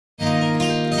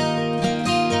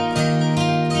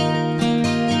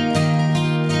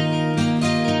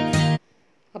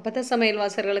அப்பத்தா சமையல்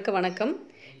வாசகர்களுக்கு வணக்கம்.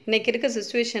 இன்றைக்கி இருக்க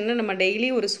சிச்சுவேஷனில் நம்ம டெய்லி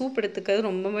ஒரு சூப் எடுத்துக்கிறது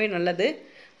ரொம்பவே நல்லது.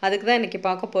 அதுக்கு தான் இன்றைக்கி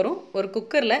பார்க்க போகிறோம். ஒரு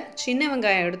குக்கரில் சின்ன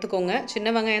வெங்காயம் எடுத்துக்கோங்க.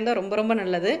 சின்ன வெங்காயம் தான் ரொம்ப ரொம்ப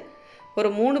நல்லது.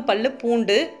 ஒரு 3 பல்லு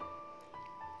பூண்டு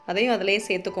அதையும் அதிலேயே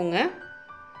சேர்த்துக்கோங்க.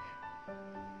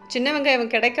 சின்ன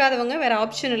வெங்காயம் கிடைக்காதவங்க வேறு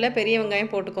ஆப்ஷன் இல்லை, பெரிய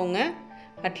வெங்காயம் போட்டுக்கோங்க.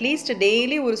 அட்லீஸ்ட்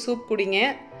டெய்லி ஒரு சூப் குடிங்க.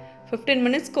 15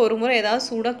 மினிட்ஸ்க்கு ஒரு முறை ஏதாவது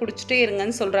சூடாக குடிச்சிட்டே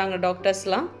இருங்கன்னு சொல்கிறாங்க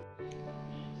டாக்டர்ஸ்லாம்.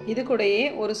 இது கூடயே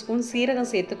ஒரு ஸ்பூன் சீரகம்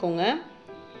சேர்த்துக்கோங்க.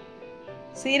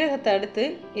 சீரகத்தை அடுத்து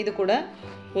இது கூட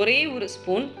ஒரே ஒரு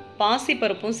ஸ்பூன்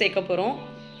பாசிப்பருப்பும் சேர்க்க போகிறோம்.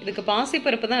 இதுக்கு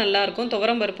பாசிப்பருப்பு தான் நல்லாயிருக்கும்,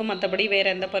 துவரம் பருப்பு மற்றபடி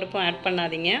வேறு எந்த பருப்பும் ஆட்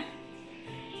பண்ணாதீங்க.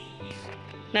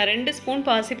 நான் 2 ஸ்பூன்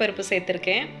பாசிப்பருப்பு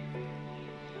சேர்த்துருக்கேன்.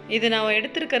 இது நான்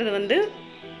எடுத்துருக்கிறது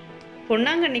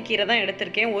பொன்னாங்கண்ணி கீரை தான்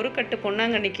எடுத்திருக்கேன். ஒரு கட்டு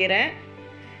பொன்னாங்கண்ணி கீரை.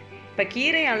 இப்போ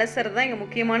கீரை அலசுறது தான் இங்கே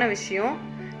முக்கியமான விஷயம்.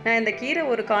 நான் இந்த கீரை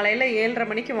ஒரு காலையில் 7:30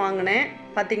 மணிக்கு வாங்கினேன்.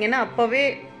 பார்த்திங்கன்னா அப்போவே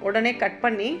உடனே கட்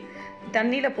பண்ணி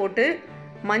தண்ணியில் போட்டு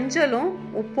மஞ்சளும்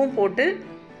உப்பும் போட்டு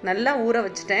நல்லா ஊற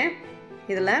வச்சிட்டேன்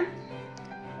இதில்.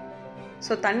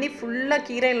 ஸோ தண்ணி ஃபுல்லாக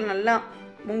கீரையில் நல்லா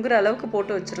முங்குற அளவுக்கு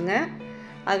போட்டு வச்சுருங்க.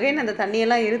 அகைன் அந்த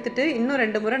தண்ணியெல்லாம் இருத்துட்டு இன்னும்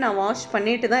 2 முறை நான் வாஷ்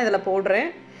பண்ணிட்டு தான் இதில் போடுறேன்.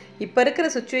 இப்போ இருக்கிற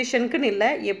சுச்சுவேஷனுக்குன்னு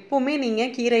இல்லை, எப்போவுமே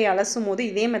நீங்கள் கீரையை அலசும் போது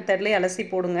இதே மெத்தட்லேயே அலசி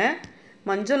போடுங்க.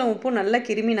 மஞ்சளும் உப்பும் நல்ல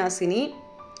கிருமி நாசினி.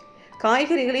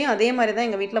 காய்கறிகளையும் அதே மாதிரி தான்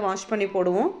எங்கள் வீட்டில் வாஷ் பண்ணி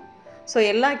போடுவோம். ஸோ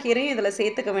எல்லா கீரையும் இதில்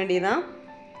சேர்த்துக்க வேண்டியதான்.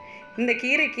 இந்த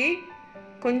கீரைக்கு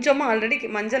கொஞ்சமாக ஆல்ரெடி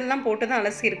மஞ்சள்லாம் போட்டு தான்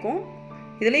அலசியிருக்கோம்.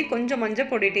 இதுலேயும் கொஞ்சம் மஞ்சள்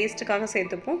பொடி டேஸ்ட்டுக்காக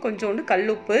சேர்த்துப்போம். கொஞ்சோண்டு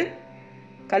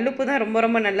கல்லுப்பு தான் ரொம்ப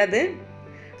ரொம்ப நல்லது.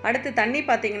 அடுத்து தண்ணி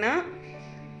பார்த்திங்கன்னா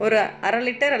ஒரு 1/2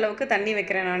 லிட்டர் அளவுக்கு தண்ணி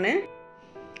வைக்கிறேன் நான்.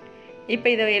 இப்போ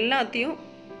இதை எல்லாத்தையும்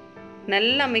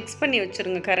நல்லா மிக்ஸ் பண்ணி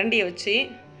வச்சுருங்க கரண்டியை வச்சு.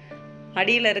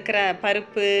 அடியில் இருக்கிற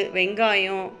பருப்பு,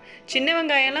 வெங்காயம், சின்ன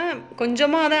வெங்காயம்லாம்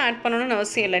கொஞ்சமாக தான் ஆட் பண்ணணும்னு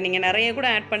அவசியம் இல்லை, நீங்கள் நிறைய கூட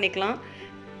ஆட் பண்ணிக்கலாம்.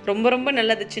 ரொம்ப ரொம்ப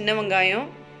நல்லது சின்ன வெங்காயம்.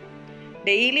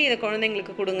 டெய்லி இதை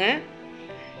குழந்தைங்களுக்கு கொடுங்க.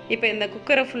 இப்போ இந்த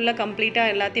குக்கரை ஃபுல்லாக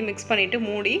கம்ப்ளீட்டாக எல்லாத்தையும் மிக்ஸ் பண்ணிவிட்டு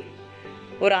மூடி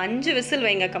ஒரு 5 விசில்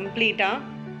வைங்க கம்ப்ளீட்டாக.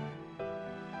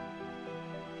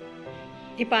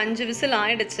 இப்போ 5 விசில்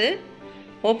ஆயிடுச்சு.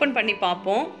 ஓப்பன் பண்ணி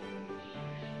பார்ப்போம்.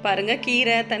 பாருங்கள்,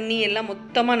 கீரை தண்ணி எல்லாம்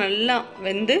மொத்தமாக நல்லா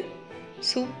வெந்து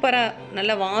சூப்பராக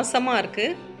நல்ல வாசமாக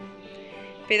இருக்குது.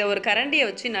 இப்போ இதை ஒரு கரண்டியை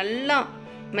வச்சு நல்லா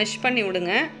மெஷ் பண்ணி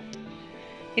விடுங்க.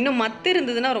 இன்னும் மத்து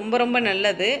இருந்ததுன்னா ரொம்ப ரொம்ப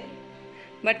நல்லது.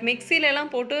 பட்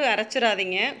மிக்சிலெலாம் போட்டு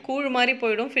அரைச்சிடாதீங்க, கூழ் மாதிரி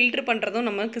போயிடும். ஃபில்ட்ரு பண்ணுறதும்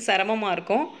நமக்கு சிரமமாக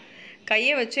இருக்கும்.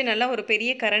 கையை வச்சு நல்லா ஒரு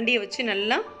பெரிய கரண்டியை வச்சு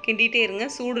நல்லா கிண்டிகிட்டே இருங்க.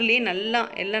 சூடுலேயே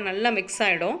எல்லாம் நல்லா மிக்ஸ்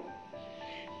ஆகிடும்.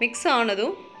 மிக்ஸ்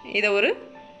ஆனதும் இதை ஒரு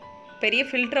பெரிய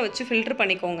ஃபில்டரை வச்சு ஃபில்ட்ரு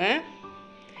பண்ணிக்கோங்க.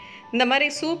 இந்த மாதிரி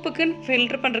சூப்புக்குன்னு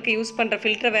ஃபில்ட்ரு பண்ணுறதுக்கு யூஸ் பண்ணுற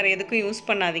ஃபில்டரை வேறு எதுக்கும் யூஸ்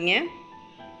பண்ணாதீங்க.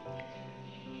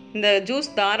 இந்த ஜூஸ்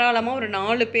தாராளமாக ஒரு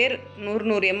 4 பேர்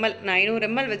 100 ml, நான் 500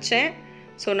 ml வச்சேன்.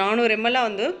 ஸோ 400 ml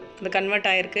அது கன்வெர்ட்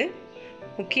ஆகிருக்கு.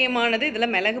 முக்கியமானது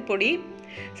இதில் மிளகு பொடி.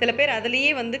 சில பேர் அதுலேயே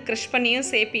க்ரஷ் பண்ணியும்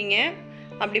சேர்ப்பீங்க.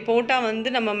 அப்படி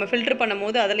போட்டால் நம்ம ஃபில்ட்ரு பண்ணும்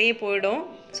போது அதிலேயே போயிடும்.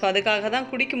 ஸோ அதுக்காக தான்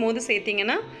குடிக்கும் போது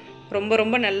சேர்த்திங்கன்னா ரொம்ப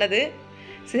ரொம்ப நல்லது.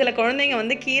 சில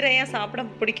குழந்தைங்க கீரையாக சாப்பிட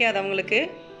பிடிக்காதவங்களுக்கு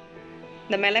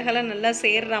இந்த மிளகெல்லாம் நல்லா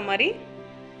சேர்ற மாதிரி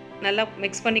நல்லா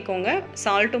மிக்ஸ் பண்ணிக்கோங்க.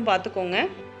 சால்ட்டும் பார்த்துக்கோங்க.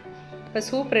 இப்போ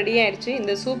சூப் ரெடி ஆகிடுச்சு.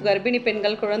 இந்த சூப் கர்ப்பிணி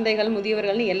பெண்கள், குழந்தைகள்,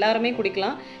 முதியவர்கள்னு எல்லாருமே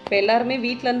குடிக்கலாம். இப்போ எல்லாருமே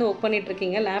வீட்டிலேருந்து ஒர்க்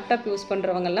பண்ணிகிட்ருக்கீங்க, லேப்டாப் யூஸ்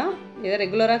பண்ணுறவங்கெல்லாம் இதை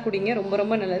ரெகுலராக குடிங்க. ரொம்ப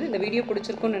ரொம்ப நல்லது. இந்த வீடியோ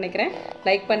பிடிச்சிருக்குன்னு நினைக்கிறேன்.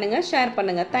 லைக் பண்ணுங்கள், ஷேர்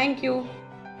பண்ணுங்கள். தேங்க்யூ.